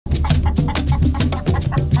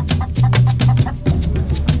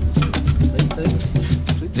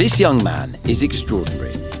This young man is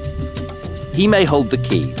extraordinary. He may hold the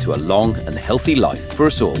key to a long and healthy life for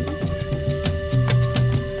us all.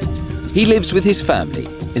 He lives with his family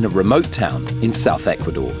in a remote town in South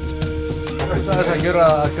Ecuador.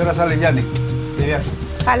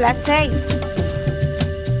 A las 6.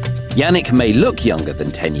 Yannick may look younger than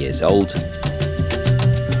 10 years old,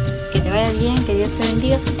 Que te vaya bien, que Dios te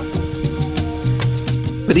bendiga.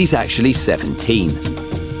 but he's actually 17.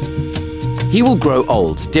 He will grow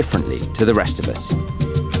old differently to the rest of us.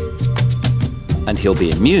 And he'll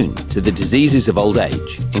be immune to the diseases of old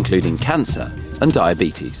age, including cancer and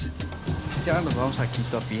diabetes.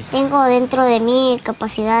 Tengo dentro de mí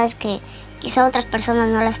capacidades que quizá otras personas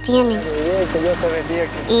no las tienen.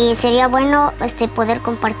 Y sería bueno poder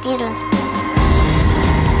compartirlas.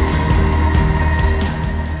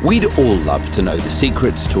 We'd all love to know the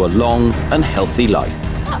secrets to a long and healthy life.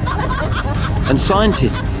 And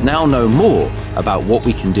scientists now know more about what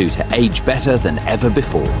we can do to age better than ever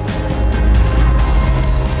before.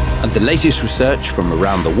 And the latest research from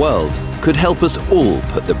around the world could help us all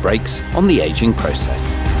put the brakes on the aging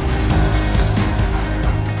process.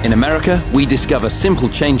 In America, we discover simple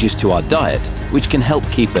changes to our diet which can help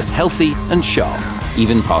keep us healthy and sharp,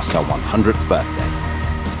 even past our 100th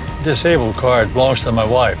birthday. Disabled card belongs to my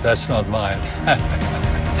wife. That's not mine.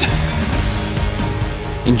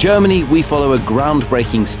 In Germany, we follow a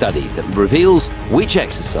groundbreaking study that reveals which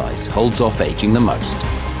exercise holds off aging the most.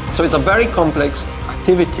 So it's a very complex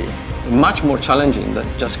activity, much more challenging than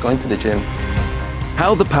just going to the gym.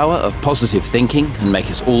 How the power of positive thinking can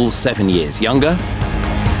make us all 7 years younger.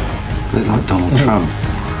 A bit like Donald Trump.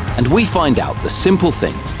 And we find out the simple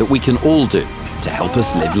things that we can all do to help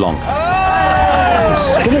us live longer.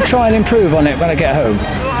 I'm going to try and improve on it when I get home.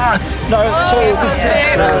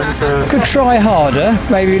 Could try harder,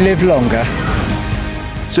 maybe live longer.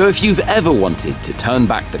 So if you've ever wanted to turn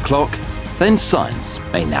back the clock, then science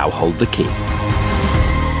may now hold the key.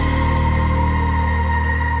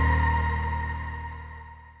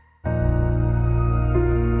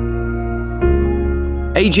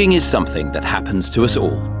 Aging is something that happens to us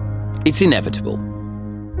all. It's inevitable.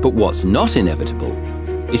 But what's not inevitable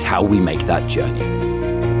is how we make that journey.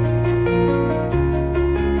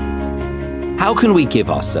 How can we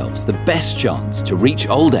give ourselves the best chance to reach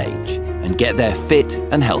old age and get there fit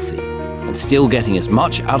and healthy and still getting as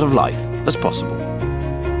much out of life as possible?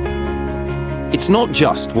 It's not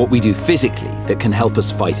just what we do physically that can help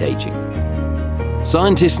us fight aging.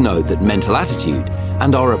 Scientists know that mental attitude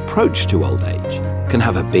and our approach to old age can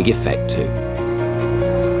have a big effect too.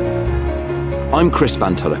 I'm Chris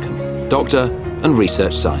Van Tulloken, doctor and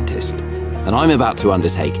research scientist, and I'm about to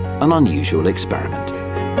undertake an unusual experiment.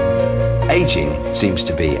 Aging seems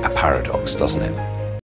to be a paradox, doesn't it?